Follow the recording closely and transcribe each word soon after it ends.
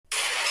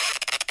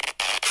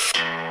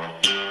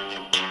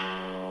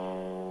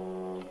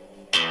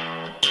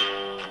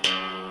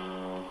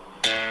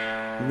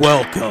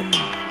Welcome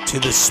to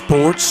the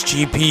Sports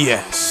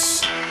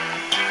GPS.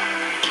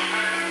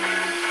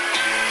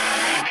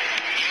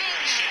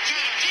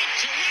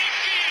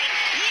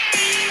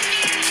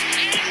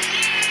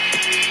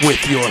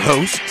 With your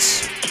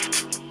hosts,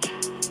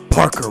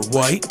 Parker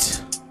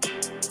White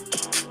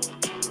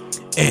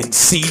and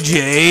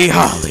CJ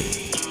Holly.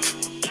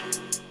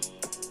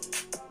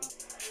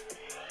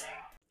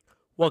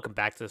 Welcome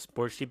back to the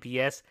Sports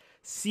GPS,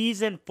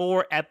 Season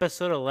 4,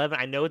 Episode 11.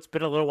 I know it's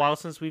been a little while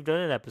since we've done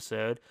an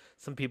episode.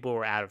 Some people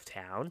were out of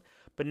town.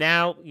 But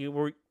now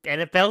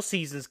NFL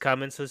season's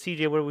coming, so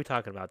CJ, what are we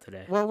talking about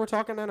today? Well, we're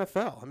talking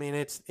NFL. I mean,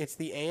 it's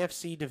the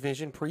AFC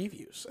Division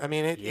previews. I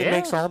mean, it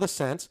makes all the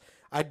sense.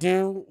 I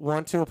do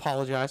want to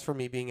apologize for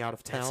me being out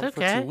of town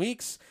for 2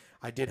 weeks.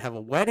 I did have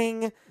a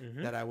wedding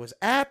that I was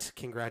at.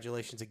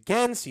 Congratulations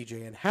again,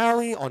 CJ and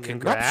Hallie, on your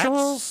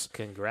nuptials.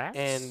 Congrats.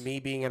 And me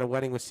being at a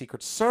wedding with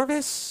Secret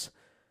Service.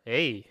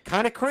 Hey.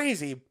 Kind of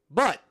crazy.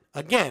 But,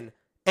 again,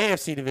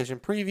 AFC Division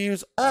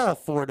previews, all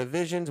 4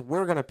 divisions.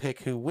 We're going to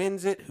pick who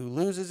wins it, who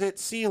loses it,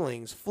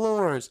 ceilings,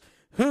 floors,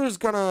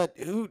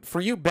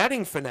 for you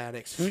betting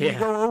fanatics, who do you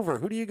go over,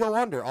 who do you go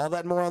under? All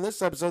that and more on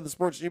this episode of the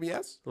Sports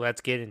GPS. Let's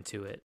get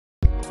into it.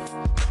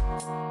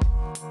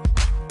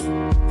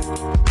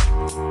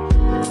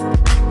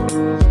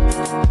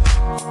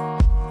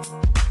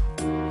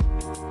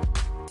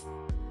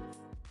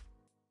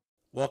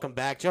 Welcome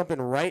back.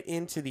 Jumping right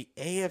into the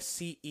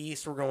AFC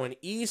East. We're going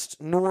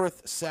East,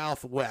 North,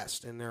 South,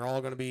 West, and they're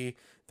all going to be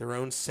their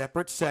own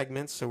separate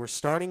segments. So we're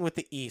starting with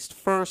the East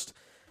first.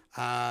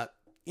 Parker,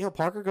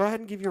 go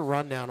ahead and give your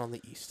rundown on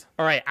the East.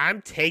 All right,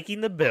 I'm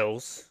taking the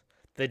Bills.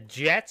 The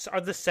Jets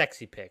are the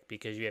sexy pick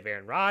because you have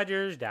Aaron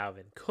Rodgers,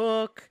 Dalvin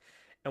Cook,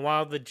 and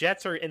while the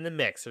Jets are in the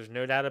mix, there's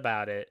no doubt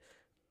about it.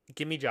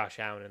 Give me Josh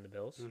Allen and the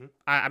Bills.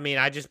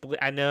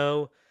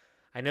 Mm-hmm.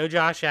 I know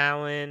Josh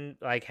Allen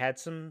had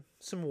some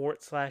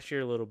warts last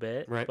year a little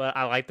bit, right? But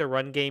I like their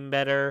run game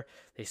better.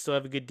 They still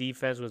have a good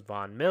defense with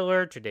Von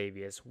Miller,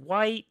 Tre'Davious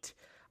White.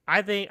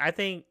 I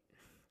think,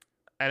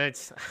 and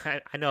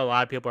I know a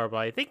lot of people are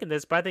probably thinking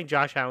this, but I think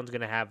Josh Allen's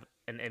going to have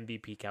an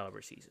MVP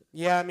caliber season.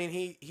 Yeah, I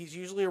mean he's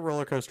usually a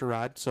roller coaster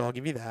ride, so I'll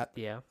give you that.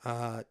 Yeah.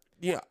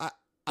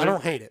 I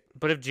don't hate it.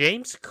 But if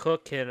James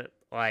Cook can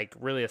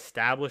really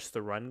establish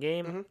the run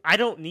game, I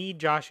don't need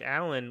Josh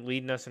Allen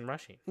leading us in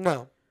rushing.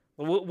 No.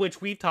 Which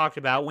we've talked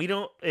about. We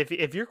don't.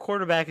 If your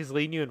quarterback is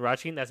leading you in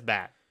rushing, that's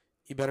bad.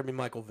 You better be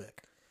Michael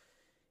Vick.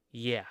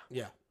 Yeah.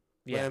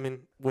 I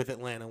mean, with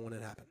Atlanta when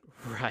it happened.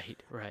 Right.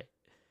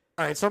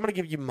 All right, so I'm going to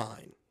give you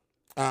mine.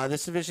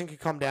 This division could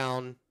come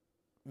down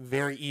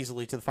very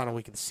easily to the final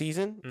week of the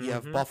season. Mm-hmm. You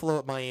have Buffalo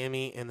at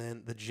Miami, and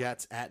then the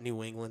Jets at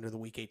New England are the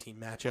Week 18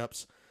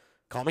 matchups.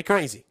 Call me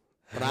crazy,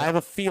 but I have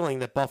a feeling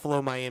that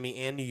Buffalo, Miami,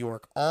 and New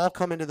York all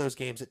come into those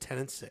games at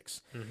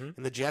 10-6. Mm-hmm.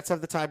 And the Jets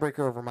have the tiebreaker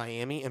over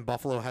Miami, and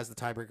Buffalo has the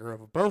tiebreaker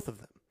over both of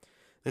them.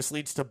 This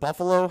leads to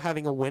Buffalo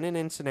having a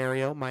win-in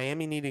scenario,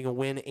 Miami needing a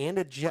win and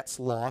a Jets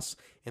loss,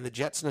 and the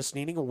Jets just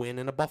needing a win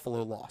and a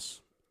Buffalo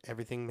loss.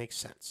 Everything makes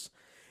sense.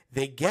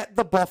 They get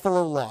the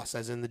Buffalo loss,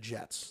 as in the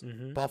Jets.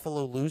 Mm-hmm.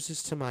 Buffalo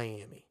loses to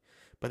Miami,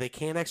 but they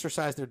can't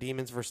exercise their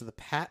demons versus the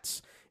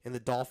Pats, and the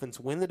Dolphins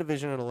win the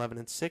division at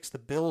 11-6. The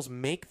Bills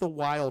make the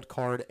wild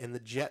card, and the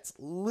Jets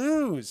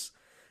lose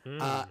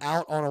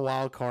out on a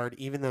wild card,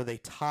 even though they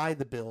tie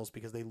the Bills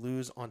because they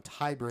lose on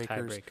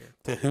tiebreakers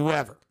to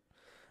whoever.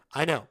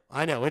 I know.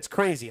 It's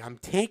crazy. I'm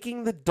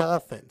taking the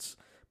Dolphins,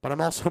 but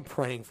I'm also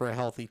praying for a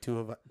healthy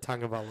Tua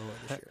Tagovailoa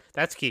this year.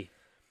 That's key.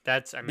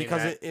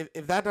 Because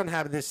if that doesn't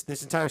happen,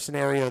 this entire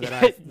scenario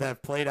that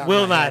I've played out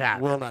will not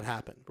happen. Will not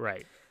happen.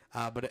 Right.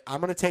 But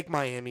I'm going to take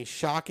Miami,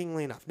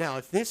 shockingly enough. Now,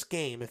 if this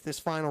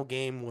final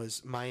game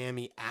was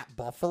Miami at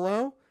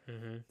Buffalo,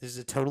 this is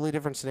a totally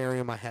different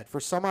scenario in my head.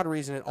 For some odd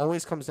reason, it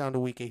always comes down to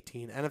Week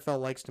 18.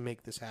 NFL likes to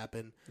make this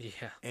happen.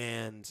 Yeah.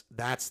 And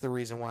that's the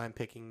reason why I'm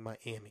picking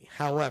Miami.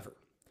 However,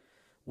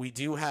 we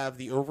do have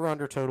the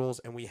over-under totals,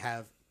 and we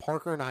have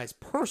Parker and I's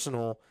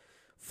personal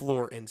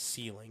floor and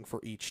ceiling for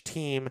each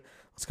team.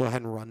 Let's go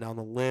ahead and run down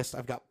the list.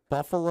 I've got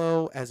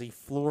Buffalo as a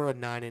floor of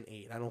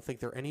 9-8. I don't think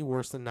they're any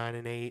worse than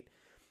 9-8.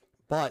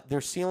 But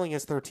their ceiling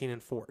is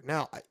 13-4.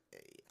 Now,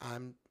 I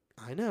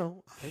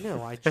know.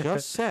 I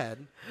just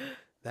said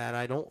that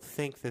I don't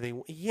think that they.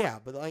 Yeah,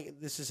 but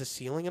this is a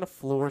ceiling and a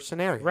floor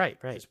scenario. Right.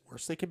 As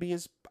worse they can be,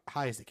 as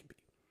high as they can be.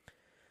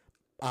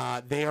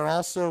 They are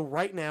also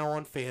right now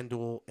on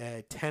FanDuel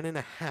at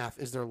 10.5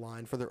 is their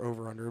line for their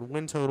over/under and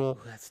win total.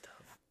 Ooh, that's tough.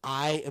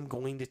 I am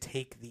going to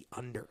take the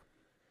under.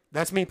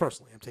 That's me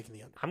personally. I'm taking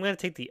the under. I'm going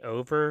to take the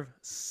over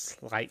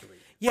slightly.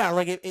 Yeah,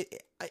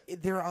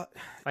 they're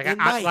in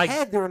my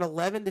head, they're an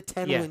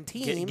 11-10 win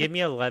team. Give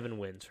me 11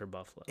 wins for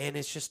Buffalo, and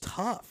it's just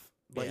tough.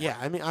 But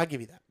I mean, I'll give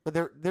you that. But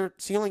their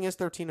ceiling is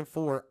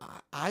 13-4.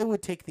 I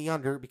would take the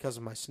under because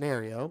of my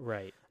scenario.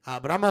 Right.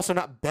 But I'm also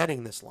not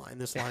betting this line.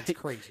 This line's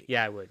crazy.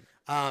 Yeah, I would.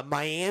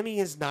 Miami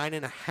is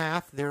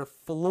 9.5. Their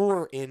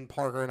floor in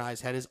Parker and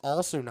I's head is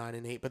also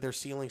 9-8, but their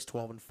ceiling's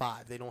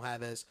 12-5. They don't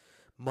have as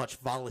much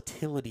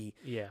volatility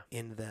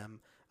in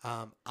them.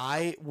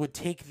 I would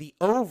take the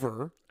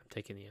over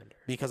taking the under.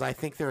 because I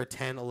think they're a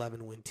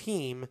 10-11 win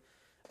team.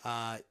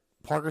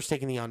 Parker's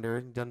taking the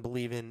under. Doesn't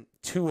believe in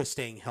Tua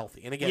staying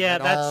healthy. And again,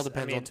 that all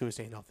depends on Tua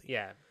staying healthy.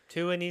 Yeah,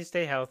 Tua needs to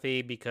stay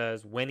healthy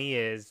because when he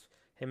is,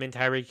 him and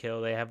Tyreek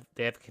Hill, they have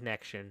a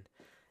connection.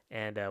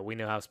 And we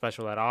know how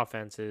special that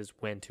offense is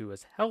when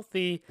Tua's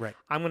healthy. Right.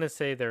 I'm going to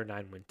say they're a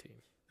 9-win team.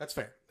 That's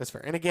fair.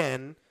 And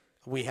again,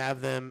 we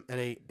have them at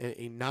a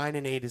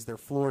 9-8 is their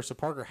floor. So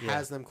Parker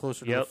has them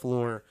closer to the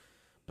floor.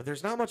 But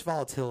there's not much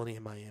volatility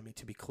in Miami,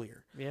 to be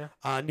clear. Yeah.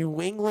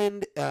 New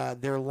England,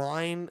 their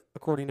line,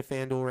 according to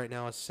FanDuel right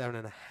now, is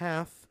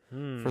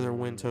 7.5 for their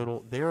win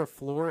total. They're a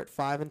floor at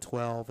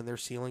 5-12, and their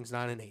ceiling's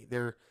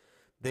 9-8.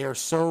 They are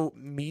so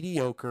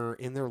mediocre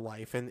in their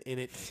life, and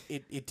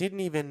it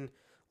didn't even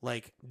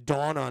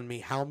dawn on me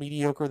how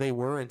mediocre they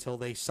were until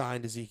they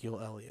signed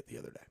Ezekiel Elliott the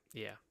other day.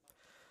 Yeah.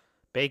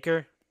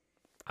 Baker,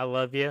 I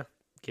love you.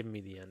 Give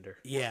me the under.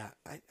 Yeah,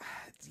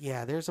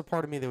 there's a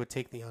part of me that would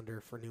take the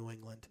under for New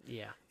England.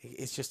 Yeah,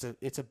 it's just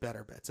it's a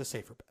better bet. It's a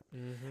safer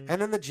bet. Mm-hmm. And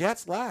then the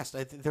Jets last.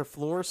 I think their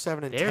floor is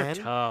 7-10. They're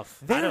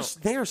tough.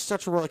 They're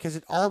such a roller because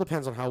it all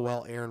depends on how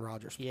well Aaron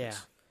Rodgers plays. Yeah,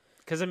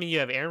 because you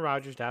have Aaron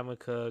Rodgers, Dalvin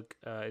Cook.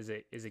 Is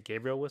it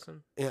Gabriel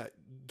Wilson? Yeah,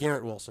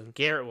 Garrett Wilson.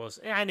 Garrett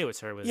Wilson. Yeah, I knew it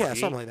started with yeah, a G.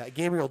 something like that.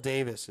 Gabriel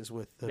Davis is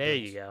with the There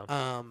Bills. you go.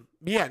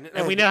 Yeah,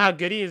 and we know how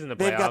good he is in the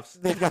playoffs.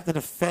 They've got the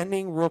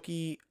defending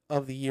rookie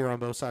of the year on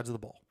both sides of the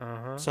ball.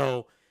 Uh-huh.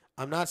 So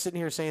I'm not sitting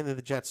here saying that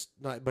the Jets,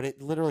 but it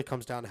literally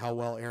comes down to how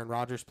well Aaron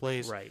Rodgers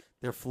plays. Right.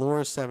 Their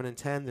floor is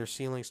 7-10. Their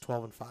ceiling's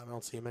 12-5. I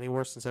don't see them any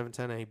worse than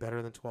 7-10, any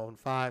better than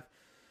 12-5.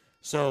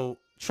 So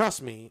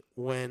trust me,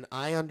 when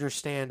I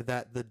understand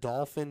that the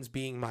Dolphins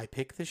being my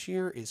pick this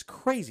year is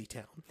crazy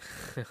town,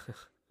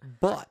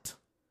 but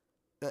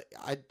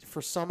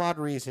for some odd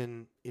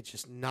reason, it's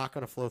just not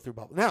going to flow through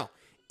Buffalo. Now,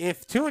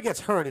 if Tua gets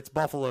hurt, it's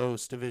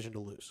Buffalo's division to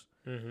lose.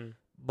 Mm-hmm.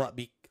 But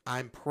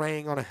I'm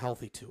praying on a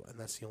healthy Tua, and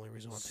that's the only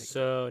reason I'm taking it.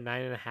 So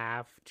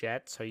 9.5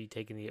 Jets. Are you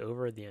taking the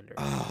over or the under?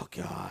 Oh,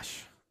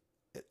 gosh.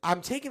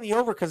 I'm taking the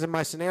over because in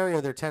my scenario,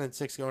 they're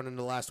 10-6 going into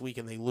the last week,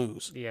 and they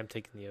lose. Yeah, I'm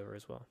taking the over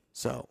as well.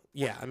 So,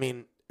 yeah, I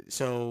mean,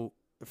 so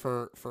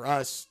for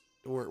us,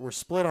 we're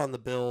split on the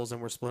Bills,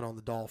 and we're split on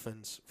the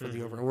Dolphins for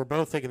the over. And we're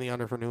both taking the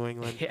under for New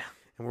England. Yeah.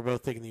 And we're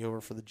both taking the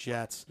over for the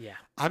Jets. Yeah.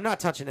 I'm not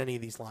touching any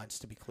of these lines,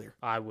 to be clear.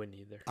 I wouldn't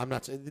either. I'm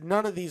not.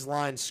 None of these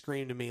lines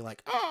scream to me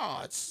like,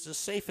 oh, it's the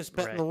safest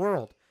bet in the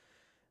world.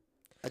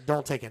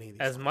 Don't take any of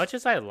these. As much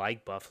as I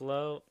like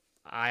Buffalo,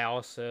 I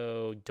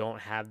also don't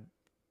have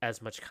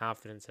as much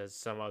confidence as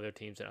some other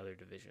teams in other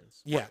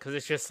divisions. Yeah. Because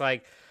it's just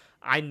I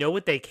know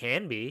what they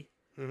can be,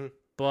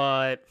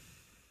 but,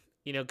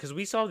 because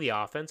we saw the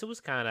offense, it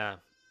was kind of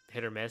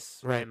hit or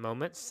miss in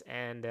moments.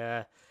 And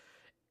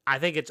I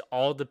think it's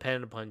all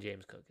dependent upon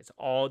James Cook. It's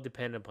all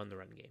dependent upon the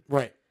run game.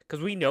 Right. Because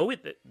we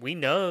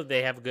know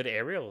they have a good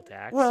aerial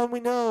attack. Well, we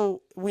know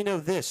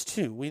this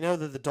too. We know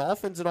that the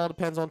Dolphins, it all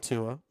depends on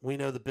Tua. We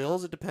know the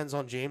Bills, it depends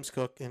on James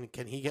Cook and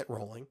can he get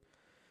rolling.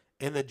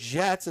 And the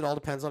Jets, it all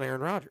depends on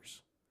Aaron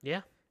Rodgers.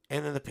 Yeah.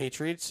 And then the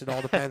Patriots, it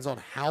all depends on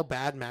how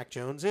bad Mac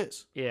Jones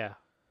is. Yeah.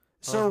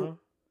 So,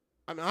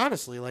 I mean,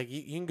 honestly,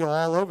 you can go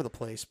all over the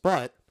place,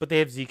 but they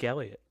have Zeke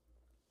Elliott.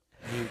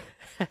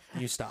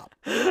 You stop.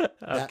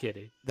 I'm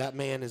kidding. That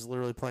man is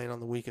literally playing on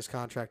the weakest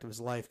contract of his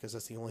life because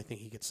that's the only thing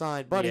he could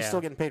sign. But he's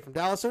still getting paid from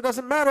Dallas, so it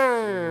doesn't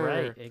matter.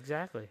 Right,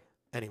 exactly.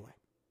 Anyway,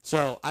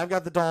 so I've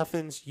got the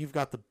Dolphins. You've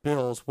got the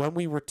Bills. When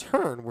we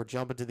return, we're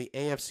jumping to the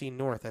AFC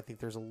North. I think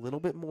there's a little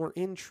bit more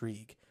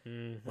intrigue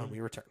when we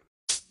return.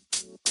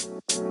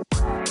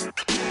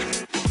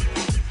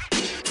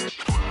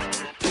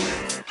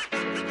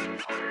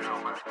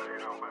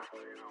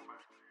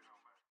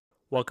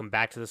 Welcome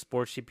back to the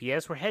Sports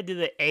GPS. We're headed to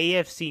the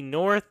AFC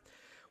North.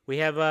 We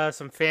have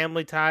some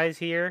family ties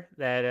here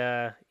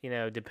that,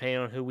 depending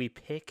on who we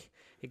pick,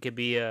 it could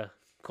be a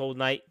cold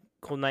night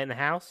in the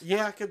house.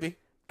 Yeah, it could be.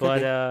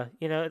 But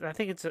I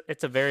think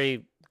it's a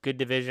very good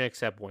division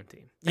except one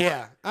team.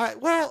 Yeah.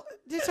 Well,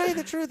 to tell you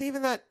the truth,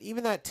 even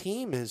that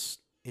team is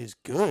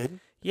good.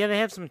 Yeah, they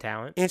have some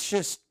talent. It's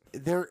just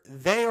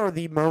they are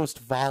the most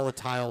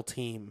volatile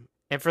team.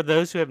 And for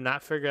those who have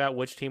not figured out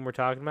which team we're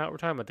talking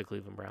about the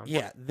Cleveland Browns.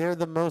 Yeah, they're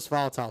the most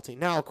volatile team.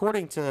 Now,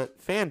 according to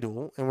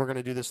FanDuel, and we're going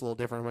to do this a little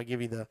different. I'm going to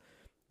give you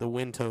the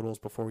win totals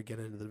before we get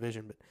into the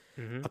division. But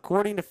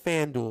according to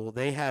FanDuel,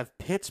 they have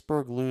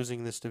Pittsburgh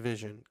losing this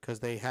division because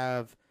they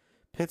have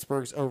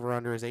Pittsburgh's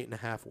over-under is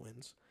 8.5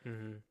 wins.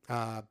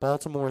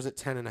 Baltimore is at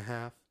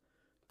 10.5.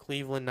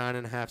 Cleveland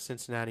 9.5.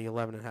 Cincinnati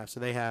 11.5. So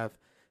they have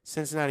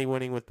Cincinnati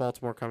winning with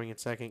Baltimore coming in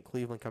second,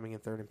 Cleveland coming in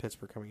third, and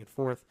Pittsburgh coming in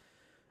fourth.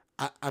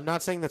 I'm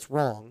not saying that's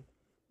wrong.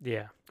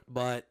 Yeah.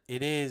 But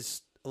it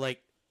is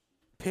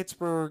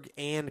Pittsburgh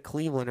and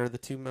Cleveland are the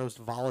two most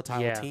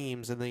volatile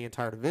teams in the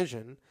entire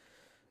division.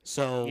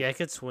 So yeah, it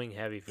could swing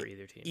heavy for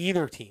either team.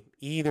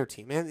 Either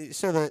team. And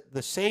so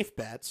the safe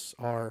bets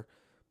are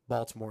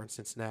Baltimore and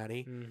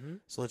Cincinnati.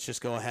 So let's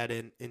just go ahead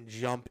and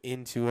jump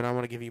into it. I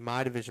want to give you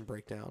my division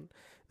breakdown.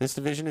 This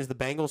division is the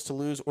Bengals to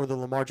lose or the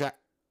Lamar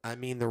I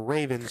mean the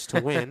Ravens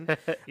to win.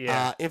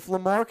 Yeah. If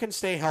Lamar can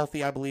stay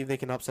healthy, I believe they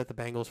can upset the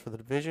Bengals for the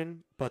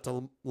division. But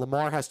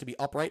Lamar has to be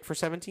upright for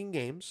 17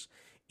 games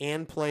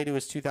and play to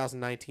his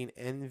 2019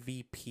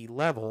 MVP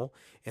level,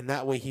 and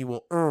that way he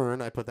will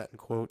earn, I put that in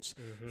quotes,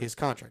 his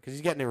contract, because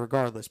he's getting it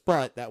regardless,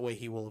 but that way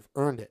he will have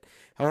earned it.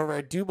 However, I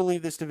do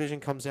believe this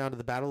division comes down to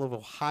the Battle of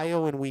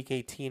Ohio in Week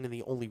 18, and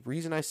the only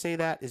reason I say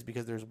that is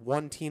because there's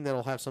one team that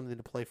will have something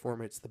to play for,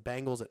 and it's the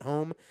Bengals at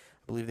home.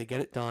 I believe they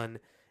get it done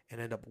and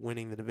end up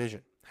winning the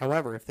division.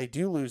 However, if they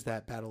do lose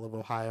that Battle of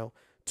Ohio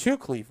to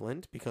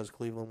Cleveland, because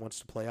Cleveland wants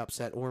to play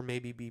upset or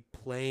maybe be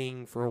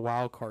playing for a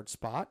wild card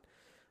spot,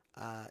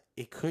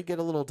 it could get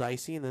a little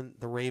dicey, and then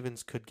the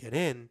Ravens could get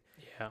in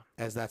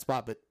as that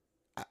spot. But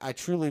I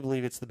truly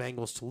believe it's the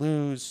Bengals to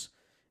lose,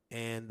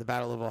 and the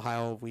Battle of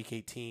Ohio of Week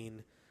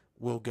 18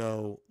 will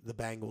go the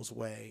Bengals'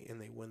 way, and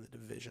they win the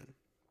division.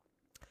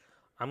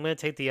 I'm going to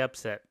take the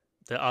upset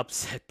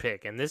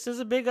pick, and this is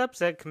a big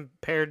upset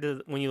compared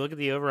to when you look at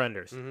the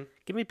over-unders. Mm-hmm.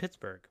 Give me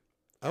Pittsburgh.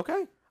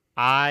 Okay.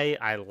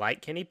 I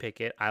like Kenny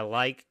Pickett. I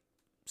like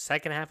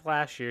second half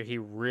last year. He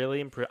really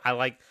improved. I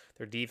like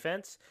their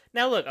defense.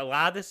 Now, look, a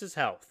lot of this is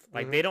health.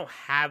 Like, they don't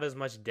have as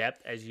much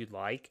depth as you'd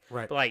like.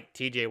 Right. But, like,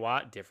 T.J.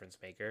 Watt, difference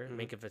maker.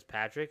 Minka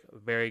Fitzpatrick,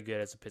 very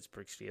good as a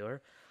Pittsburgh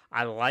Steeler.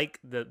 I like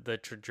the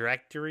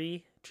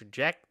trajectory,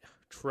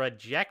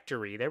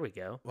 there we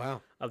go,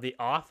 Wow, of the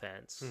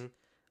offense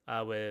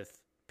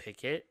with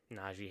Pickett,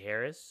 Najee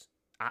Harris.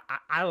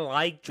 I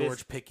like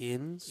George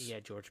Pickens.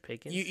 Yeah, George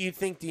Pickens. You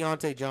think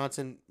Deontay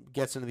Johnson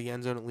gets into the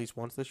end zone at least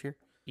once this year?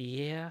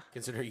 Yeah.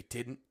 Considering he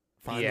didn't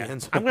find the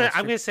end zone. I'm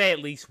gonna say at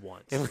least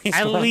once.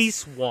 At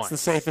least once. It's the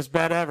safest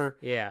bet ever.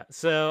 Yeah.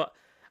 So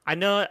I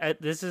know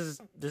this is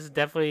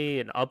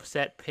definitely an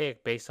upset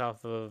pick based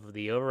off of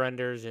the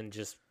over-unders and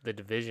just the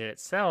division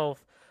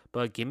itself,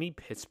 but give me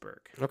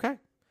Pittsburgh. Okay.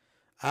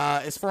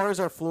 As far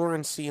as our floor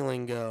and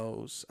ceiling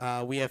goes,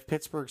 we have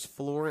Pittsburgh's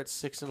floor at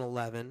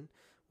 6-11.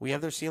 We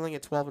have their ceiling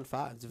at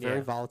 12-5. It's a very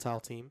volatile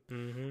team.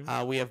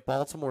 Mm-hmm. We have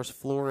Baltimore's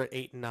floor at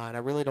 8-9. I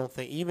really don't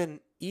think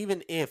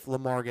even if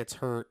Lamar gets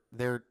hurt,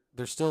 they're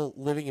still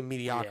living in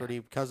mediocrity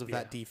because of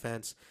that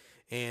defense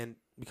and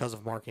because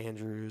of Mark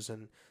Andrews,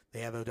 and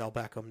they have Odell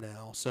Beckham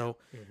now. So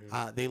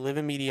they live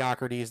in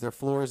mediocrities. Their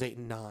floor is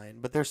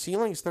 8-9, but their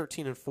ceiling is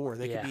 13-4.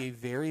 They could be a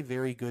very,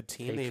 very good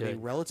team. They have a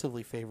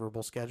relatively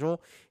favorable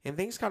schedule, and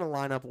things kind of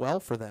line up well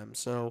for them.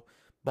 So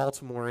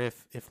Baltimore,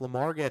 if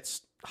Lamar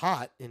gets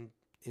hot and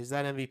is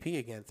that MVP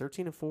again,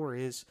 13-4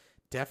 is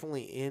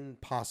definitely in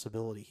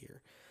possibility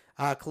here.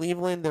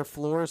 Cleveland, their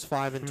floor is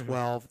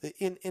 5-12.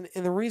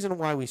 And the reason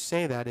why we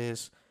say that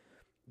is,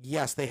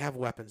 yes, they have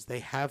weapons. They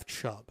have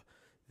Chubb.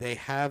 They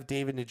have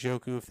David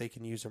Njoku if they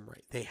can use him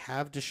right. They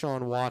have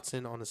Deshaun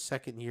Watson on his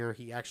second year.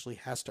 He actually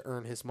has to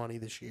earn his money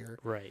this year.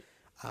 Right.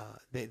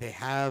 They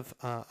have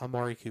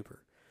Amari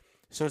Cooper.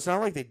 So it's not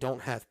like they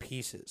don't have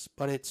pieces,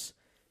 but it's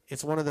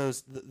one of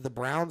those, the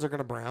Browns are going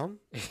to Brown.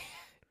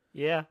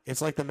 Yeah.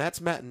 It's like the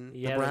Mets metting.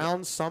 The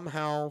Browns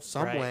somehow,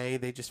 some way,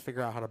 they just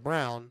figure out how to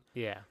Brown.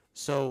 Yeah.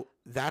 So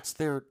that's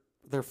their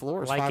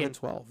floor is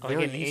 5-12. Like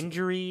an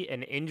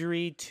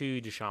injury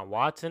to Deshaun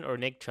Watson or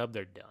Nick Chubb,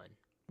 they're done.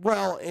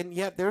 Well, and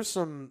yet there's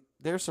some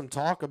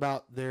talk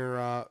about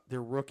their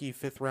rookie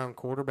 5th round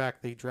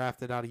quarterback they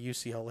drafted out of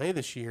UCLA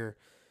this year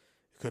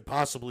could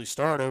possibly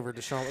start over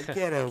Deshaun.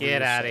 Get out of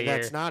here.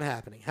 That's not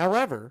happening.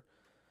 However,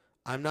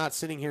 I'm not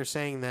sitting here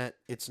saying that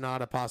it's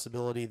not a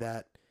possibility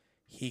that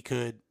he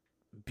could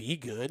be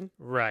good.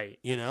 Right.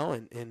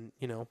 And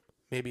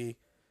maybe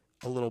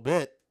a little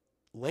bit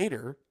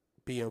later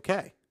be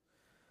okay.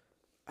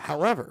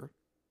 However,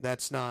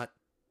 that's not,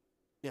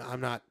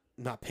 I'm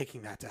not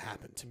picking that to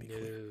happen, to be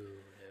clear. No.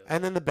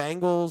 And then the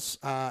Bengals,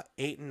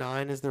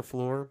 8-9 is their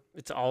floor.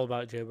 It's all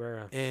about Joe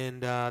Burrow.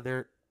 And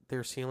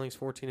their ceiling's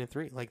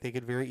 14-3. Like, they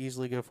could very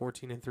easily go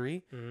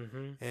 14-3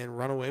 and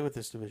run away with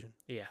this division.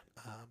 Yeah.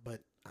 But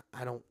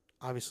I don't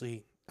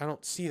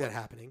see that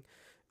happening.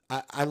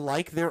 I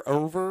like their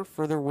over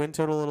for their win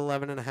total at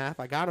 11.5.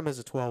 I got them as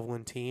a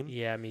 12-win team.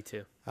 Yeah, me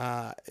too.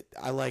 I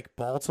like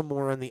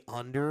Baltimore and the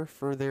under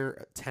for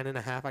their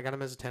 10.5. I got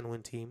them as a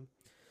 10-win team.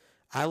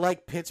 I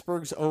like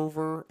Pittsburgh's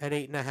over at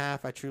 8.5.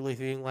 I truly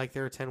think like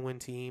they're a 10-win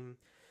team.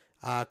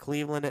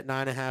 Cleveland at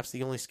 9.5 is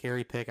the only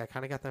scary pick. I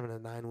kind of got them in a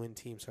 9-win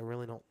team, so I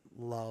really don't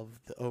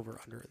love the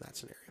over/under in that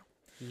scenario.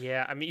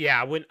 Yeah,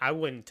 I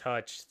wouldn't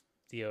touch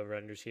the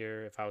over/unders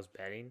here if I was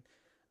betting.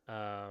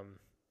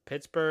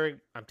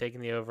 Pittsburgh, I'm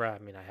taking the over. I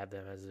have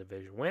them as a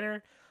division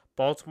winner.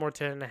 Baltimore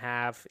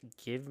 10.5.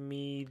 Give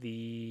me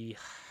the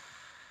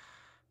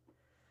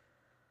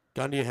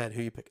gun to your head.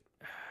 Who you picking?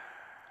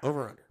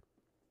 Over or under?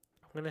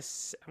 I'm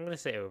gonna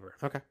say over.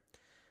 Okay.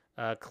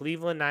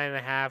 Cleveland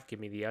 9.5. Give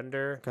me the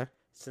under. Okay.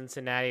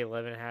 Cincinnati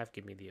 11.5.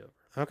 Give me the over.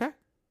 Okay.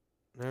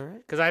 All right.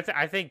 Because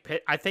I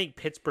think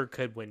Pittsburgh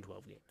could win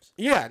 12 games.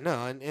 Yeah.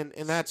 No. And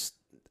that's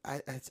I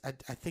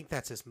think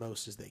that's as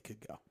most as they could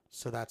go.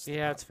 So that's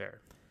that's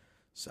fair.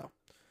 So,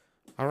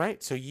 all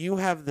right. So you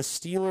have the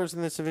Steelers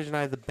in this division.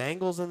 I have the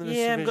Bengals in this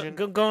division.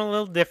 Yeah, going a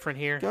little different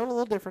here. Going a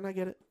little different. I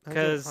get it.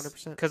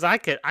 100%. Because I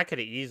could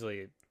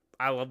easily.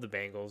 I love the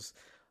Bengals,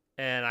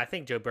 and I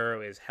think Joe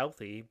Burrow is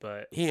healthy,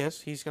 but He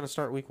is. He's going to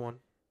start week 1.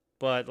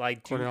 like,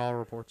 According to all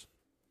reports.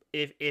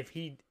 if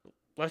he,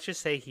 let's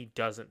just say he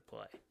doesn't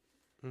play,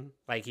 Mhm.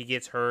 like he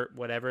gets hurt,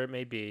 whatever it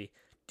may be,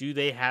 do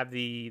they have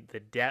the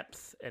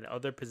depth and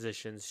other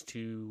positions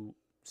to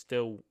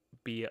still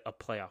be a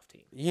playoff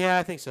team? Yeah,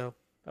 I think so.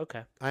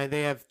 Okay.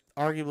 They have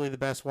arguably the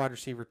best wide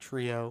receiver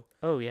trio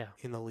Oh yeah.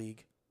 in the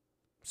league.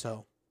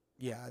 So,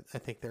 yeah, I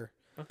think they're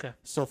Okay.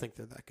 still think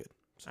they're that good.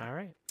 So. All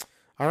right.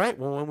 All right.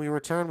 Well, when we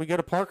return, we go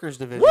to Parker's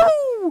division,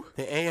 Woo!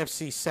 the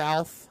AFC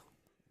South,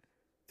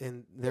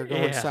 and they're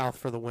going Yeah. south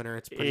for the winner.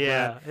 It's pretty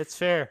Yeah, bad. it's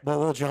fair. But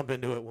we'll jump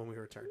into it when we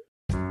return.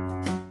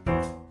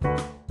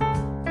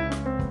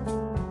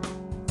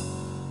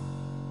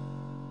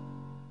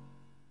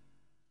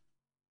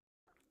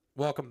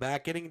 Welcome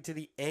back. Getting into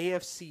the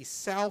AFC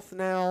South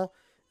now,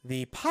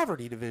 the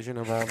poverty division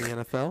of all the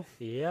NFL.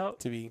 Yep.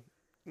 To be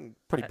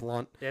pretty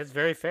blunt. That's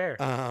very fair.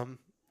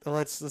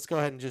 Let's go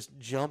ahead and just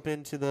jump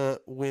into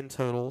the win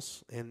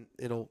totals, and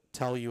it'll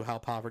tell you how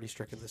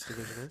poverty-stricken this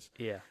division is.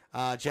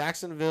 Yeah.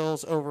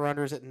 Jacksonville's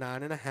over/unders at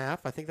 9.5.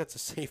 I think that's a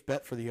safe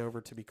bet for the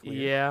over, to be clear.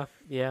 Yeah.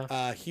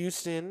 Yeah.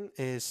 Houston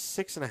is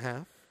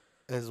 6.5,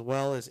 as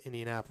well as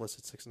Indianapolis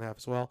at 6.5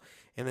 as well,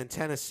 and then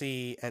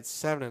Tennessee at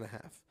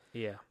 7.5.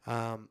 Yeah.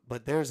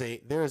 But there's a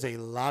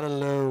lot of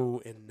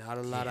low and not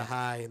a lot of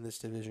high in this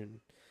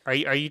division. Are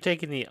you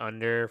taking the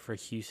under for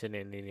Houston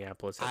and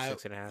Indianapolis at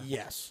 6.5?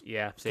 Yes.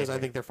 Yeah. Because I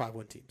think they're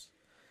 5-win teams.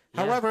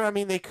 Yeah. However, I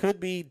mean, they could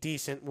be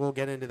decent. We'll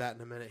get into that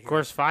in a minute here. Of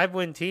course,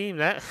 5-win team.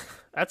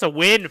 That's a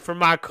win for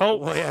my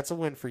Colts. Well, yeah, it's a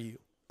win for you.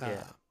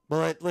 Yeah.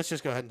 But let's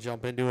just go ahead and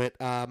jump into it.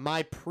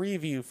 My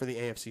preview for the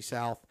AFC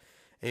South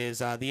is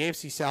the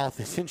AFC South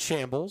is in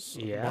shambles,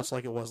 much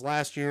like it was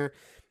last year,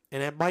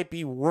 and it might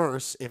be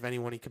worse if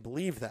anyone could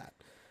believe that.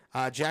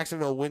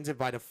 Jacksonville wins it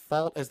by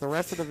default, as the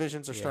rest of the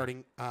divisions are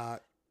starting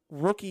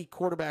rookie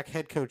quarterback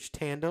head coach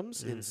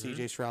tandems in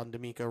C.J. Stroud and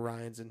D'Amico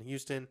Ryans in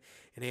Houston,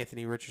 and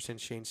Anthony Richardson,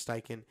 Shane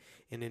Steichen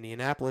in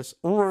Indianapolis,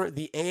 or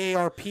the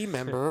AARP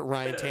member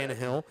Ryan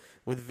Tannehill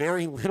with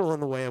very little in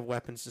the way of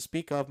weapons to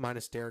speak of,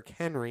 minus Derrick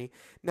Henry.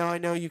 Now, I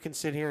know you can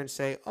sit here and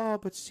say, oh,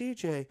 but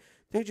CJ,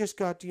 they just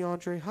got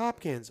DeAndre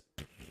Hopkins.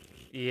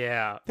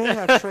 Yeah. They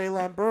have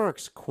Treylon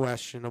Burks,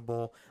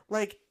 questionable.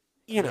 Like,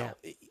 you know,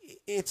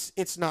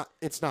 it's not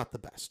the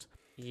best.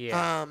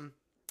 Yeah.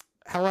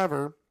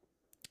 However,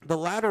 the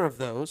latter of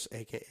those,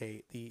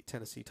 a.k.a. the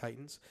Tennessee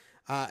Titans,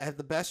 have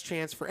the best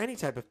chance for any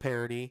type of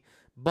parity,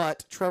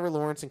 but Trevor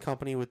Lawrence and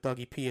company with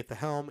Dougie P at the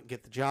helm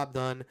get the job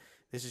done.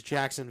 This is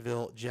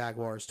Jacksonville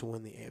Jaguars to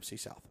win the AFC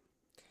South.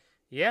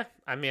 Yeah,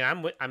 I mean,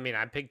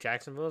 I picked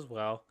Jacksonville as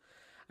well.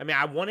 I mean,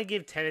 I want to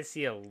give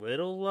Tennessee a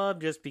little love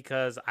just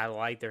because I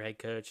like their head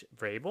coach,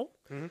 Vrabel.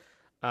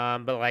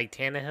 Mm-hmm. But like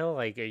Tannehill,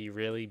 like, are you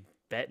really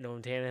betting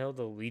on Tannehill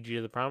to lead you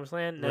to the promised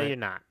land? No, Right. you're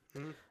not.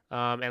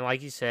 Mm-hmm. And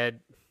like you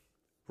said,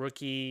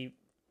 rookie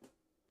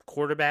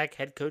quarterback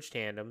head coach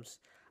tandems.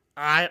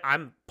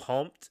 I'm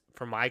pumped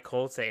for my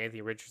Colts that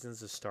Anthony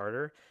Richardson's a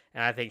starter,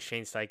 and I think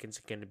Shane Steichen's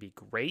going to be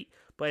great,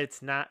 but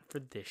it's not for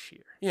this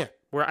year. Yeah.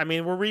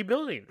 We're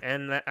rebuilding,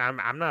 and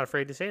I'm not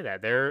afraid to say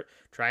that. They're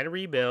trying to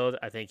rebuild.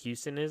 I think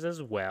Houston is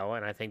as well,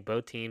 and I think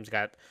both teams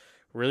got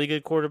really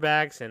good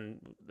quarterbacks, and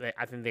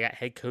I think they got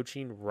head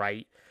coaching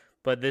right,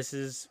 but this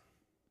is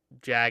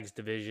Jags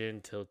division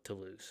to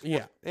lose.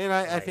 Yeah, and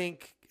I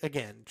think,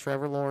 again,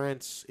 Trevor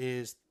Lawrence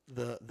is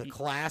the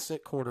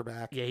classic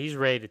quarterback. Yeah, he's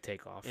ready to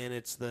take off. And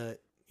it's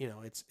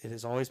it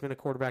has always been a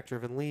quarterback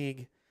driven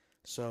league,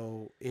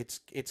 so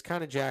it's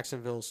kind of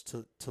Jacksonville's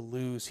to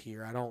lose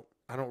here. I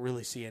don't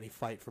really see any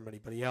fight from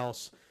anybody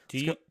else.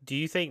 Do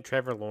you think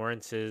Trevor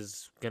Lawrence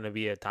is going to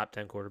be a top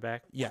 10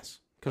 quarterback?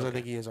 Yes, because I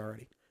think he is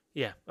already.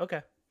 Yeah.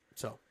 Okay.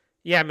 So.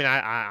 Yeah, I mean,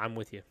 I'm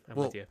with you.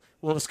 With you.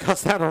 We'll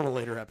discuss that on a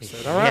later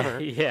episode. However,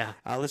 yeah.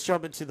 Let's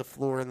jump into the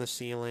floor and the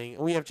ceiling.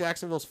 We have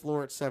Jacksonville's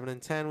floor at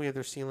 7-10. We have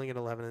their ceiling at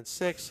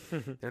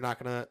 11-6. They're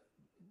not gonna,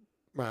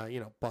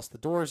 bust the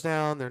doors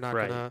down. They're not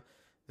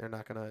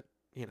gonna,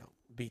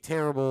 be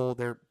terrible.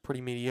 They're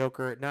pretty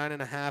mediocre at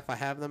 9.5. I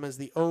have them as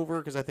the over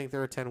because I think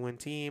they're a 10-win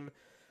team.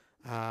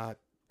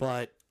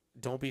 But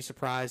don't be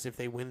surprised if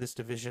they win this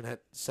division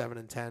at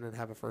 7-10 and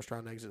have a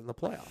first-round exit in the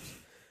playoffs.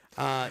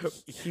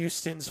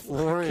 Houston's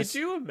floor is. Could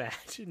you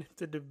imagine if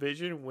the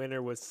division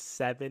winner was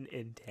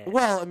 7-10?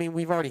 Well, I mean,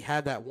 we've already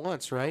had that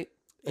once, right?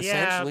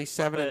 Essentially,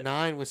 Yeah,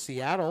 7-9 with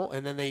Seattle,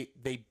 and then they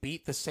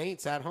beat the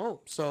Saints at home.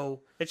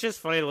 So it's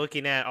just funny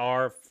looking at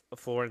our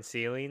floor and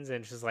ceilings,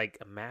 and it's just like,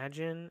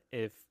 imagine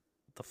if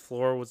the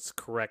floor was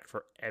correct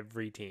for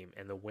every team,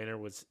 and the winner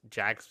was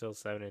Jacksonville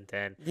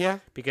 7-10. yeah,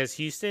 Because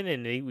Houston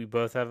and we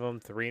both have them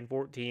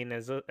 3-14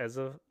 as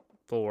a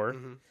floor.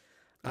 mm-hmm.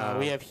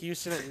 We have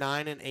Houston at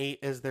 9-8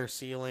 as their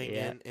ceiling,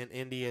 and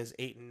Indy is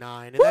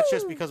 8-9, and that's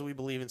just because we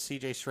believe in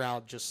C.J.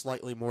 Stroud just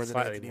slightly more than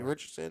Anthony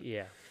Richardson.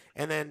 Yeah.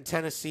 And then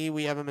Tennessee,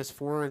 we have them as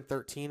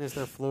 4-13 as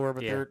their floor,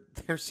 but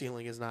their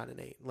ceiling is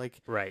 9-8.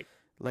 Right.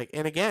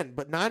 And again,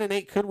 but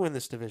 9-8 could win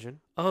this division.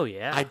 Oh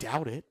yeah. I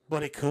doubt it,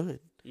 but it could.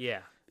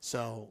 Yeah.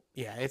 So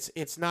yeah,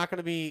 it's not going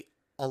to be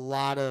a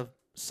lot of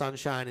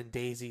sunshine and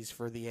daisies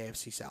for the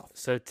AFC South.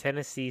 So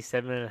Tennessee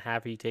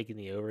 7.5. Are you taking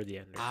the over or the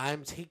under?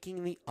 I'm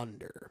taking the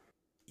under.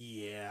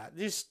 Yeah,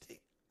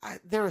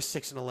 they're a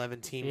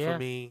 6-11 team Yeah. for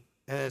me.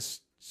 And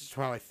that's just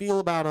how I feel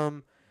about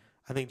them.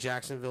 I think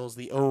Jacksonville's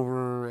the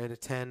over at a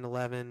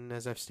 10-11,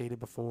 as I've stated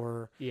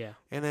before. Yeah.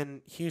 And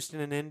then Houston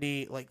and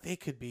Indy, like, they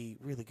could be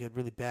really good,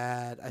 really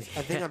bad. I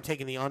think I'm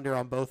taking the under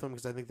on both of them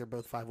because I think they're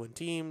both 5-win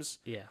teams.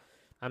 Yeah.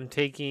 I'm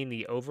taking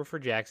the over for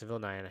Jacksonville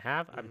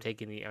 9.5. I'm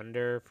taking the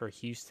under for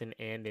Houston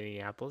and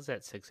Indianapolis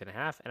at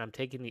 6.5, and I'm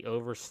taking the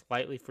over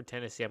slightly for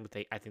Tennessee.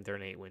 I think they're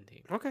an 8-win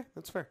team. Okay,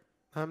 that's fair.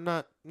 I'm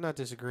not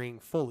disagreeing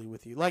fully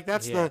with you. Like,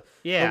 that's Yeah.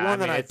 the one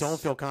that I don't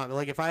feel confident.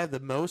 Like, if I have the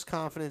most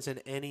confidence in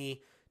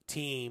any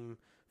team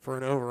for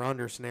an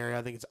over-under scenario,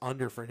 I think it's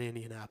under for an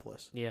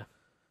Indianapolis. Yeah.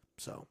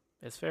 So,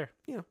 It's fair.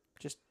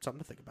 just something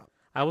to think about.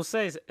 I will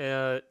say,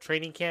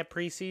 training camp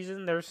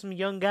preseason, there's some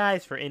young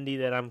guys for Indy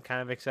that I'm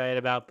kind of excited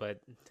about,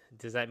 but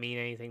does that mean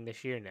anything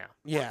this year now?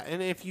 Yeah,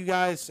 and if you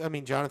guys, I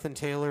mean, Jonathan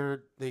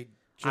Taylor, they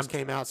just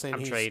came out saying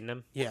I'm trading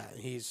him. Yeah,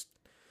 he's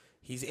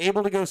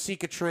able to go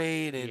seek a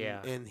trade,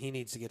 and he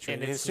needs to get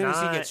traded. And as soon as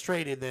he gets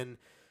traded, then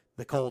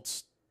the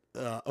Colts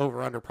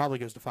over-under probably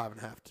goes to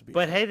 5.5 to be.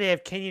 But hey, they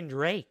have Kenyon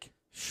Drake.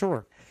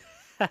 Sure.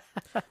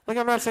 Like,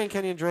 I'm not saying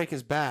Kenyon Drake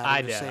is bad.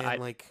 I'm just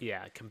saying,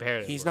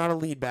 comparatively. he's not a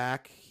lead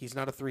back. He's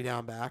not a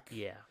 3-down back.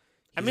 Yeah.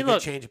 He's a good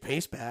change of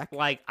pace back.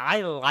 Like,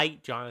 I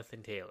like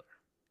Jonathan Taylor.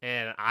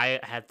 And I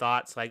had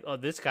thoughts like, oh,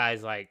 this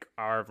guy's like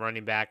our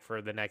running back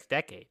for the next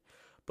decade.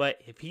 But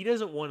if he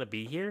doesn't want to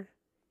be here,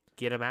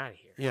 get him out of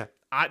here. Yeah.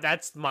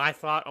 That's my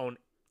thought on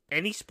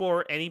any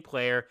sport, any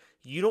player.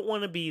 You don't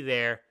want to be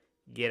there,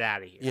 get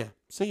out of here. Yeah.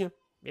 See ya.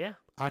 Yeah.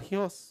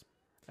 Adios.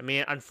 I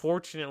mean,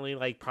 unfortunately,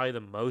 like, probably the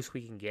most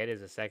we can get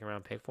is a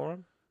second-round pick for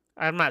him.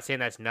 I'm not saying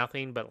that's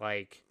nothing, but,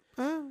 like...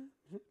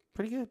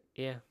 pretty good.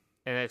 Yeah.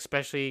 And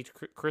especially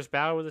Chris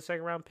Bauer with a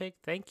second-round pick.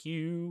 Thank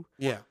you.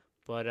 Yeah.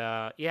 But,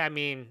 I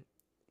mean,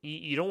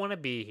 you don't want to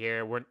be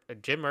here.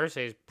 Jim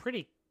Irsay has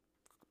pretty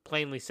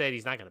plainly said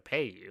he's not going to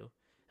pay you,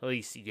 at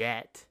least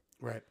yet.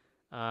 Right.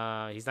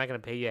 He's not going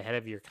to pay you ahead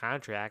of your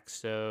contract.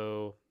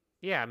 So,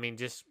 yeah, I mean,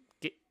 just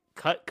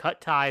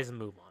cut ties and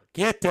move on.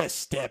 Get to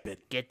stepping.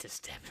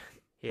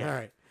 Yeah. All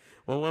right.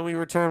 Well, when we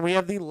return, we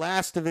have the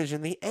last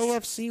division, the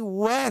AFC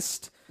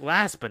West.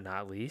 Last but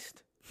not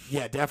least.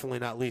 Yeah, definitely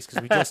not least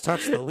because we just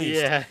touched the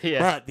least. Yeah.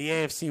 But the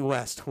AFC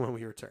West when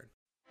we return.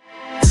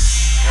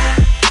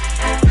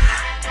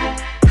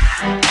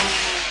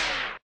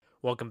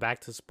 Welcome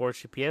back to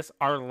Sports GPS.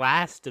 Our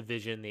last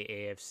division, the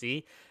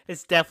AFC.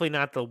 It's definitely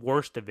not the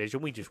worst division.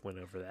 We just went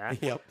over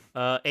that. Yep.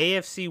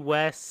 AFC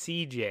West,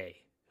 CJ.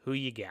 Who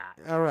you got?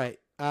 All right.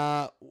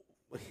 I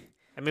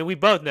mean, we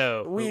both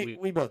know.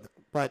 We both know,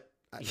 but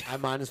I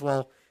might as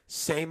well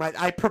say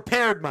I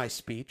prepared my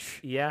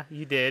speech. Yeah,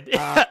 you did.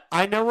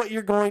 I know what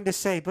you're going to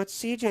say, but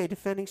CJ,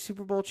 defending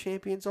Super Bowl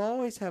champions,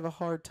 always have a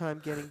hard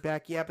time getting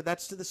back. Yeah, but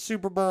that's to the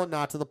Super Bowl and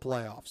not to the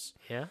playoffs.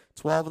 Yeah.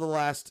 12 of the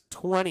last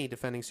 20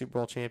 defending Super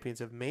Bowl champions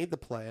have made the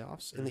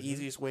playoffs, and the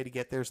easiest way to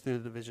get there is through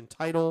the division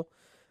title.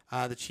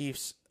 The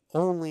Chiefs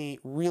only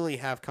really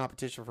have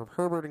competition from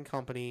Herbert and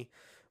company,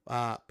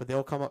 but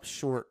they'll come up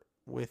short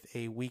with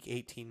a Week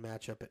 18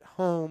 matchup at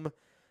home.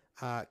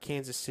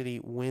 Kansas City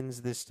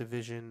wins this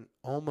division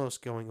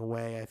almost going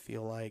away, I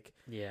feel like.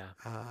 Yeah.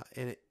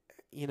 And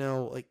you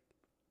know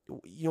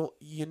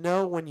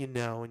when you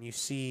know and you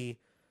see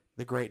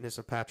the greatness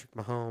of Patrick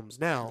Mahomes.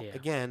 Now,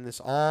 again,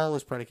 this all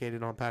is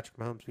predicated on Patrick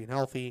Mahomes being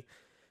healthy,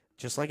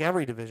 just like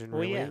every division,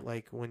 really. Well, yeah.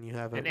 Like when you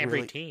have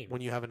every team.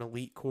 When you have an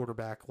elite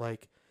quarterback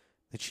like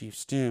the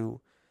Chiefs do.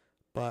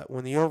 But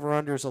when the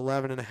over-under is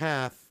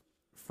 11.5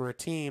 for a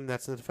team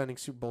that's the defending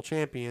Super Bowl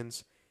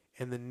champions,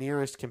 and the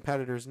nearest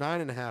competitor is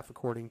 9.5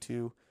 according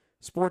to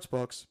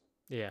sportsbooks.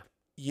 Yeah,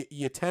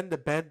 you tend to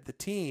bet the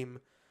team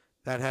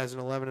that has an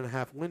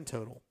 11.5 win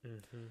total.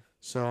 Mm-hmm.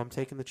 So I'm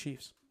taking the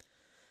Chiefs.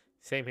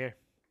 Same here.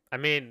 I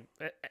mean,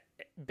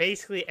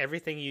 basically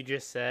everything you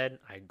just said,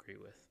 I agree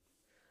with.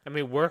 I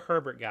mean, we're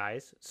Herbert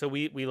guys, so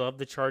we love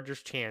the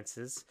Chargers'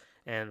 chances,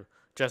 and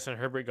Justin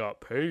Herbert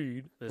got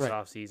paid this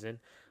offseason.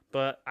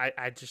 But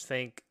I just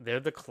think they're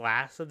the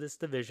class of this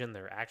division.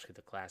 They're actually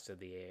the class of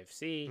the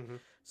AFC. Mm-hmm.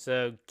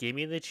 So give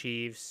me the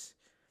Chiefs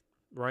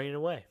running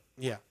away.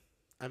 Yeah.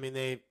 I mean,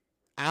 they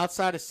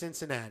outside of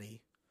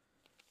Cincinnati,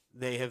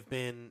 they have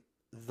been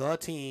the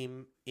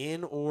team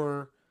in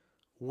or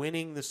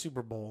winning the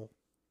Super Bowl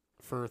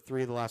for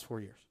 3 of the last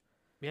 4 years.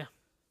 Yeah.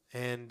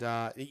 And,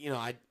 I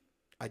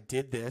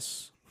did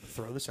this,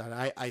 throw this out.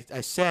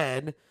 I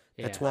said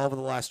that 12 of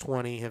the last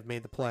 20 have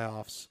made the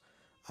playoffs.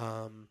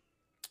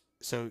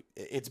 So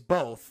it's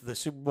both. The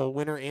Super Bowl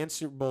winner and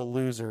Super Bowl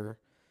loser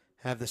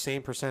have the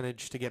same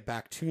percentage to get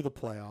back to the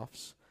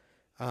playoffs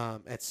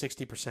at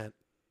 60%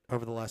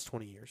 over the last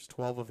 20 years,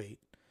 12 of 8.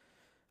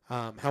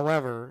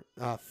 However,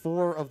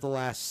 4 of the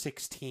last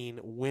 16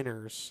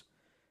 winners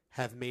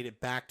have made it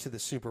back to the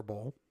Super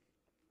Bowl,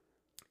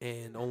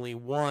 and only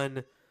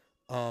 1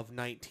 of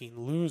 19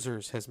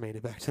 losers has made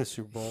it back to the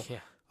Super Bowl. Yeah.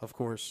 Of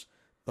course,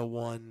 the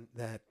one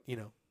that,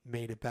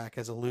 made it back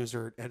as a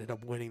loser, ended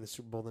up winning the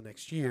Super Bowl the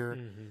next year.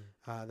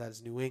 Mm-hmm. That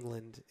is New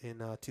England in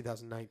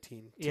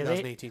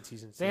 2018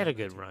 season. They had a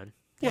good run.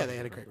 Yeah, they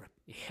had a great run.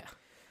 Yeah.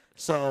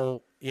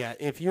 So yeah,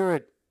 if you're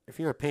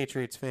a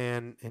Patriots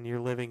fan and you're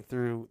living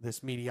through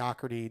this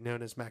mediocrity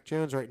known as Mac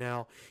Jones right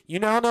now, you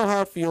now know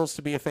how it feels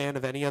to be a fan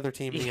of any other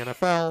team in the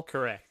NFL.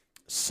 Correct.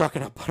 Suck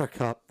it up,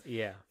 Buttercup.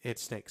 Yeah. It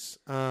stinks.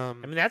 I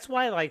mean, that's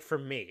why, like, for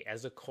me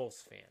as a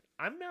Colts fan,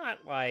 I'm not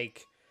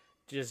like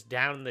just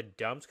down in the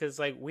dumps because,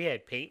 like, we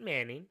had Peyton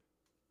Manning,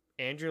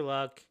 Andrew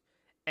Luck,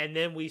 and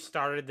then we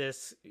started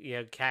this,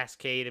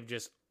 cascade of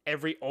just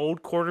every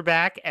old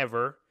quarterback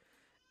ever,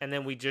 and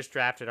then we just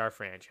drafted our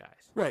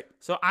franchise. Right.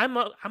 So I'm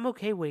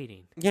okay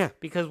waiting. Yeah.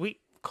 Because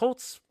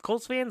Colts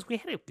fans, we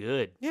had it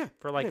good. Yeah.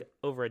 For like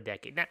over a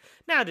decade.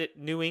 Now did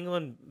New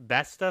England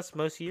best us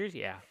most years?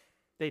 Yeah,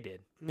 they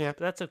did. Yeah. But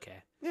that's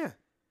okay. Yeah.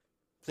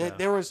 So.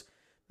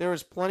 There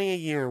was plenty a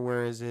year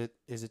where is it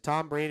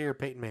Tom Brady or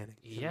Peyton Manning?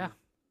 Yeah.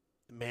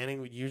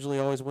 Manning would usually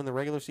always win the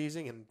regular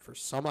season, and for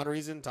some odd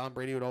reason, Tom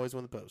Brady would always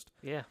win the post.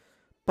 Yeah.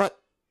 But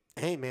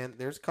hey, man,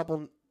 there's a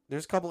couple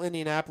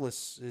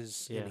Indianapolis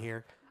in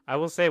here. I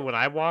will say, when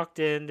I walked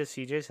into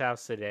CJ's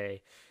house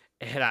today,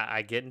 and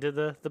I get into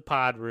the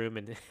pod room,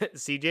 and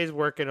CJ's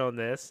working on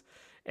this,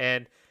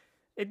 and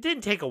it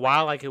didn't take a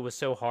while, like it was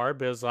so hard,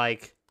 but it was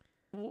like,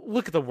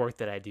 look at the work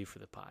that I do for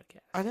the podcast.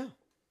 I know.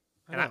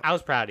 And I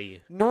was proud of you.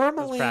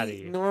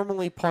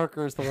 Normally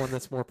Parker is the one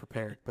that's more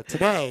prepared, but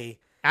today,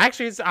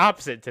 actually, it's the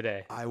opposite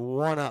today. I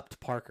one-upped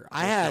Parker.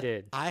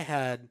 Yes, I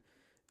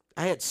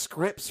had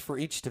scripts for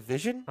each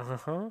division.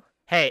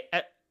 Hey,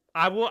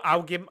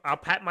 I'll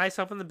pat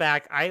myself on the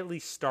back. I at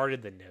least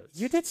started the notes.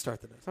 You did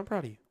start the notes. I'm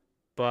proud of you.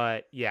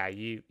 But yeah,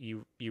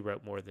 you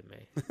wrote more than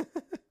me.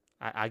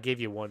 I gave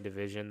you one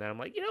division. Then I'm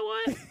like, you know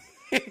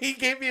what? He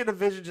gave me a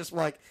division just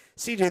like,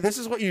 CJ, this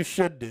is what you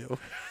should do.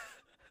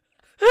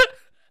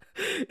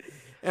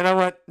 And I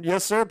went,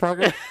 yes, sir,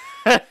 Parker.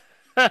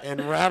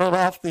 And rattled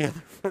off the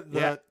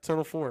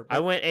total four. I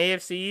went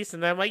AFC East,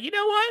 and then I'm like, you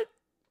know what?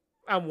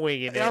 I'm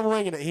winging it. I'm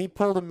winging it. He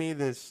pulled me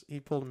this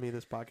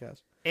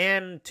podcast.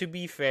 And to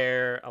be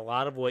fair, a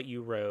lot of what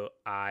you wrote,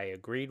 I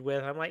agreed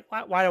with. I'm like,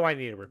 why do I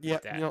need to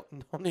repeat that? You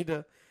don't need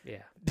to.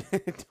 Yeah.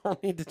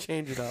 Don't need to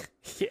change it up.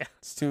 Yeah.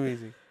 It's too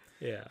easy.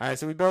 Yeah. All right,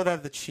 so we both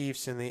have the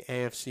Chiefs in the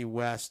AFC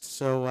West.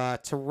 So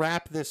to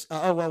wrap this,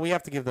 we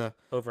have to give the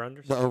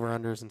over-unders? The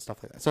over-unders and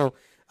stuff like that. So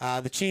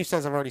the Chiefs,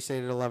 as I've already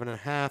stated,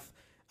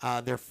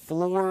 11.5. Their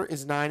floor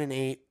is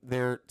 9-8.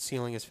 Their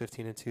ceiling is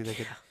 15-2. They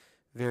could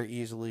very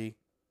easily,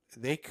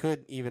 they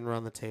could even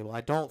run the table.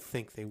 I don't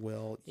think they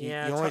will.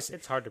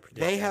 It's hard to predict.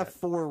 They have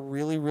 4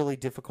 really, really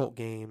difficult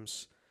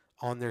games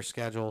on their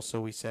schedule.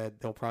 So we said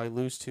they'll probably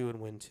lose 2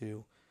 and win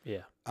 2.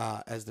 Yeah.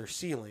 As their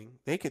ceiling,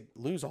 they could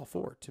lose all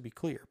 4, to be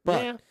clear.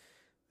 But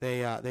they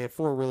have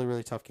 4 really,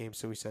 really tough games.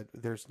 So we said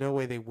there's no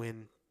way they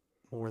win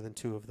more than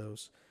 2 of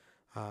those.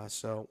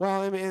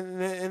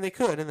 And they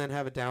could, and then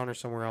have a downer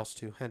somewhere else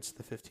too. Hence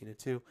the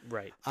 15-2.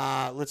 Right.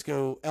 Let's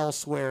go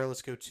elsewhere.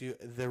 Let's go to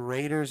the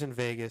Raiders in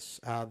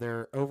Vegas.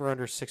 They're over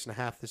under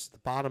 6.5. This is the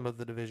bottom of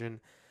the division.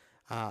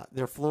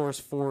 Their floor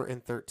is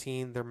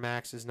 4-13. Their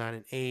max is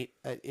 9-8.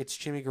 It's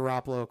Jimmy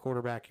Garoppolo, a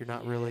quarterback. You're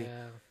not really,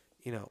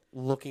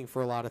 looking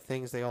for a lot of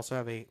things. They also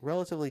have a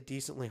relatively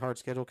decently hard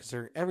schedule,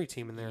 considering every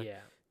team in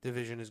their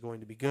division is going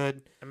to be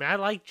good. I mean, I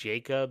like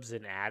Jacobs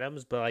and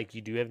Adams, but like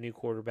you do have a new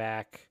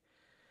quarterback.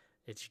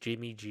 It's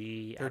Jimmy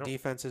G. Their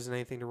defense isn't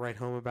anything to write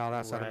home about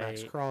outside of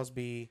Max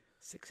Crosby.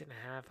 6.5.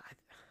 I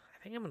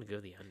think I'm going to go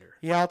the under.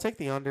 Yeah, I'll take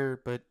the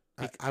under, but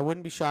I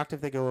wouldn't be shocked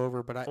if they go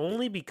over. But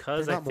only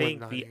because I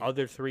think the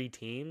other 3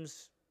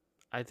 teams,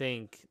 I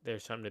think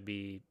there's something to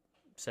be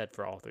said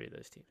for all 3 of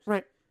those teams.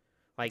 Right.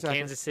 Like exactly.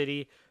 Kansas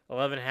City,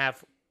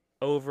 11.5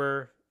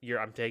 over.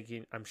 I'm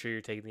sure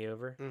you're taking the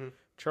over. Mm-hmm.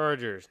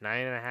 Chargers,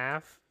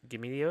 9.5. Give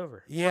me the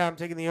over. Yeah, I'm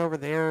taking the over.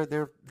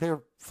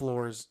 Their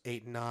floor is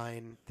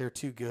 8-9. They're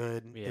too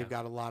good. Yeah. They've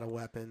got a lot of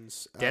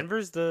weapons.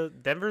 Denver's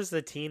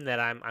the team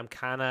that I'm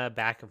kind of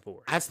back and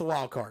forth. That's the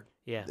wild card.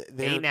 Yeah,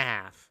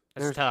 8.5.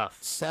 That's tough.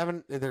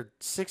 7. They're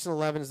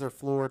 6-11 is their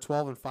floor.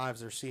 12-5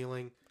 is their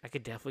ceiling. I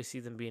could definitely see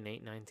them being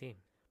 8-19,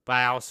 but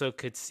I also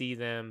could see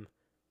them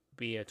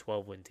be a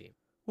 12-win team.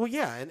 Well,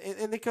 yeah,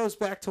 and it goes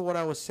back to what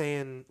I was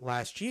saying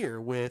last year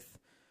with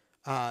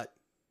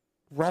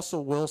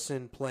Russell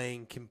Wilson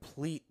playing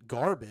complete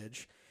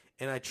garbage,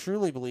 and I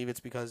truly believe it's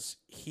because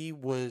he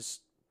was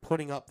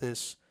putting up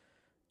this,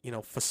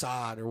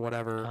 facade or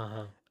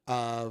whatever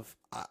of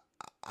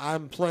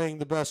I'm playing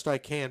the best I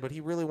can, but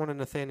he really wanted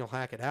Nathaniel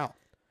Hackett out.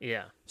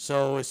 Yeah.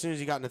 So as soon as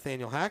he got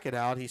Nathaniel Hackett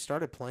out, he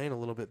started playing a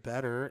little bit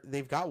better.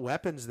 They've got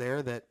weapons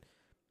there that,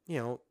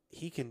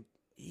 he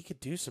could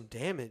do some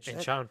damage.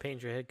 And Sean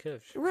Payne's your head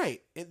coach.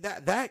 Right.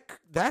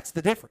 That's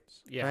the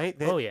difference. Yeah.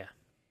 Right?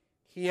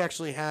 He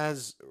actually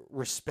has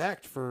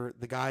respect for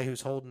the guy who's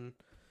holding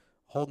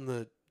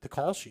the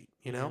call sheet,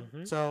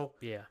 Mm-hmm. So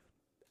yeah.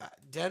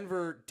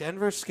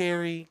 Denver's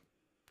scary.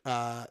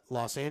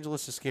 Los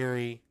Angeles is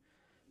scary.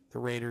 The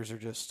Raiders are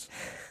just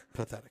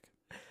pathetic.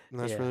 And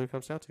that's really what it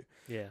comes down to.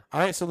 Yeah.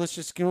 All right, so let's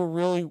just give a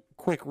really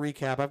quick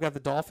recap. I've got the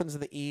Dolphins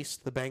in the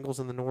East, the Bengals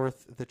in the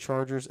North, the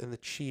Chargers and the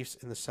Chiefs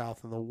in the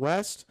South and the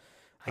West.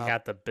 I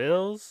got the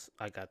Bills,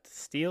 I got the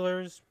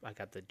Steelers, I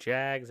got the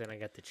Jags, and I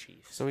got the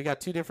Chiefs. So we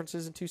got two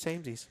differences and two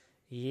samesies.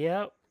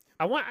 Yep.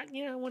 I want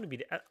to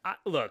be.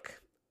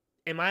 Look,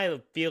 am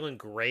I feeling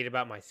great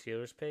about my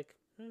Steelers pick?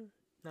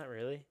 Not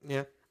really.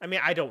 Yeah. I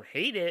mean, I don't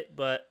hate it,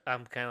 but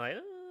I'm kind of like.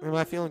 Am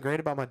I feeling great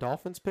about my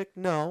Dolphins pick?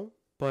 No,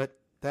 but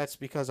that's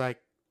because I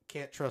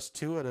can't trust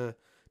Tua to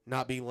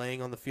not be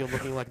laying on the field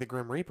looking like the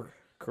Grim Reaper.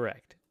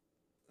 Correct.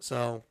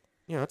 So,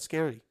 it's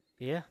scary.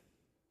 Yeah.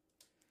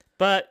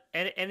 But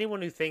anyone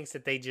who thinks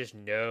that they just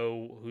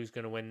know who's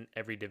going to win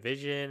every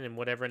division and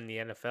whatever in the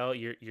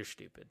NFL, you're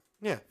stupid.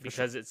 Yeah,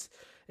 because it's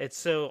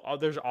so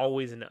there's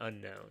always an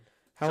unknown.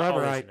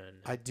 However,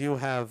 I do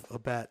have a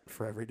bet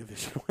for every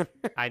division winner.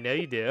 I know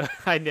you do.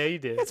 I know you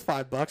do. It's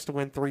 $5 to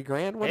win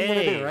 $3,000. What are you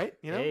gonna do, right?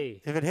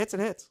 If it hits, it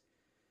hits.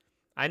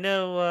 I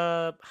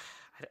know.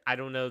 I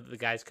don't know the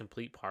guy's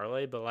complete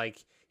parlay, but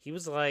he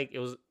was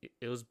it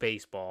was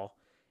baseball,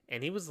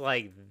 and he was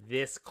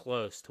this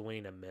close to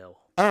winning $1 million.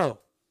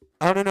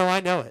 Oh, no, I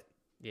know it.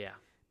 Yeah.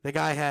 The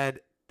guy had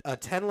a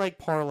 10-leg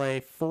parlay,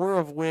 5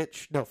 of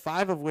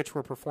which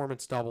were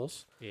performance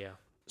doubles. Yeah.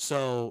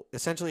 So,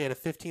 essentially, he had a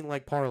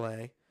 15-leg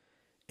parlay,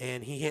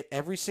 and he hit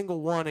every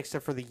single one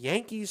except for the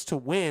Yankees to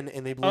win,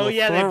 and they blew a 4-run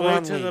lead. They blew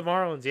it to the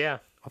Marlins, yeah.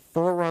 A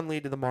 4-run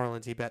lead to the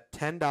Marlins. He bet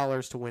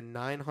 $10 to win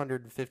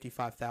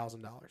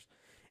 $955,000.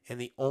 And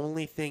the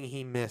only thing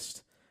he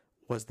missed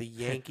was the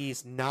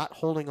Yankees not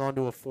holding on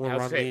to a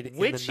 4-run lead in the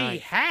ninth. Which he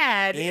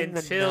had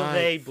until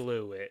they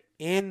blew it.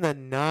 In the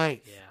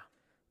ninth. Yeah.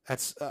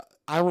 That's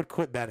I would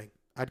quit betting.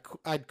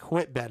 I'd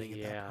quit betting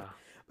at that point.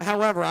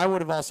 However, I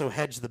would have also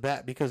hedged the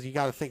bet because you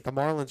got to think the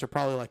Marlins are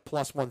probably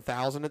plus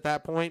 1,000 at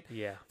that point.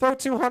 Yeah. Throw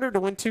 $200 to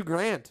win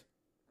 $2,000.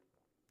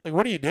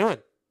 What are you doing?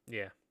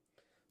 Yeah.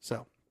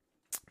 So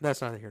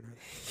that's neither here nor there.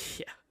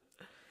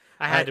 Yeah.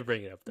 I had to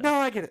bring it up though. No,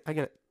 I get it. No,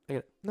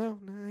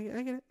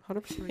 I get it.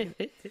 100% I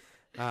get it.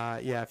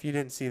 Yeah, if you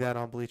didn't see that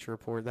on Bleacher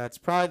Report, that's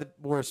probably the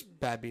worst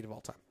bad beat of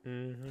all time.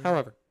 Mm-hmm.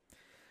 However,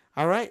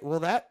 all right, well,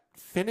 that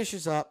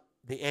finishes up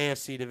the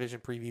AFC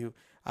Division preview.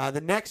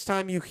 The next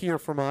time you hear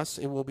from us,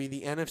 it will be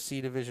the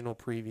NFC Divisional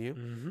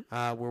preview,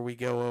 where we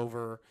go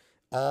over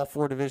all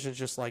 4 divisions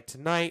just like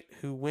tonight,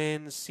 who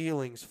wins,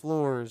 ceilings,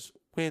 floors,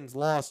 wins,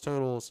 loss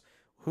totals,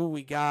 who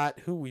we got,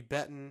 who we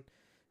betting,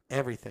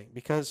 everything,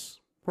 because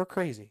we're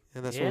crazy,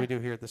 and that's what we do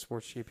here at the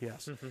Sports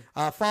GPS.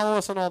 Follow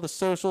us on all the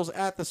socials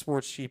at the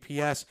Sports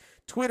GPS,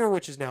 Twitter,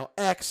 which is now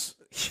X.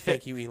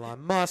 Thank you,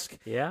 Elon Musk.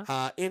 Yeah.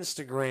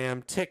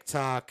 Instagram,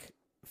 TikTok,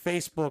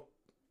 Facebook.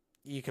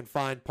 You can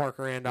find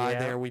Parker and I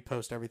there. We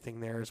post everything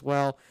there as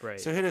well.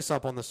 Right. So hit us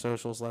up on the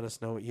socials. Let us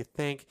know what you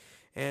think,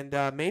 and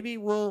maybe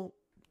we'll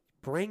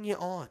bring you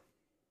on.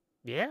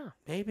 Yeah.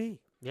 Maybe.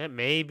 Yeah,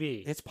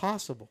 maybe. It's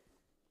possible.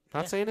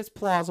 Not saying it's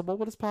plausible,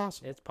 but it's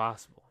possible. It's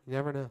possible. You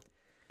never know.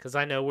 Because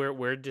I know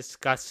we're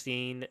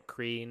discussing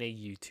creating a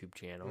YouTube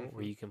channel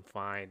where you can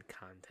find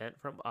content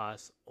from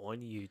us on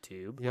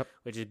YouTube,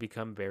 which has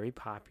become very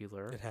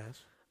popular. It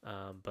has.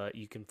 But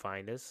you can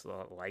find us,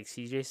 like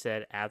CJ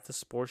said, at the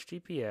Sports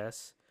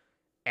GPS,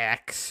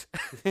 X,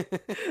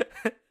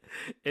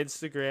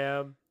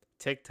 Instagram,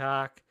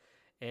 TikTok,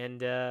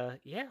 and I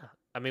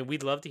mean,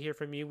 we'd love to hear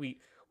from you. We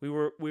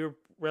were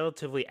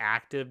relatively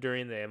active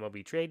during the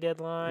MLB trade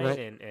deadline,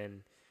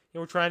 and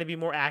we're trying to be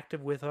more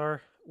active with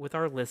our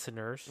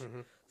listeners.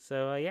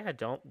 So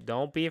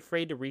don't be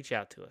afraid to reach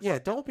out to us. Yeah,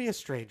 don't be a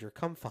stranger.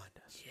 Come find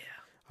us. Yeah.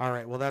 All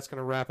right, well, that's going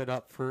to wrap it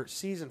up for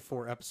Season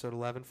 4, Episode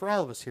 11. For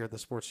all of us here at the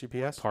Sports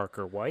GPS,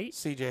 Parker White,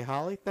 CJ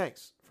Holly,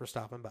 thanks for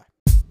stopping by.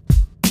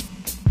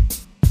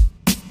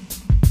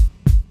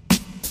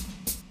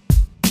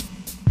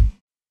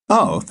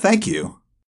 Oh, thank you.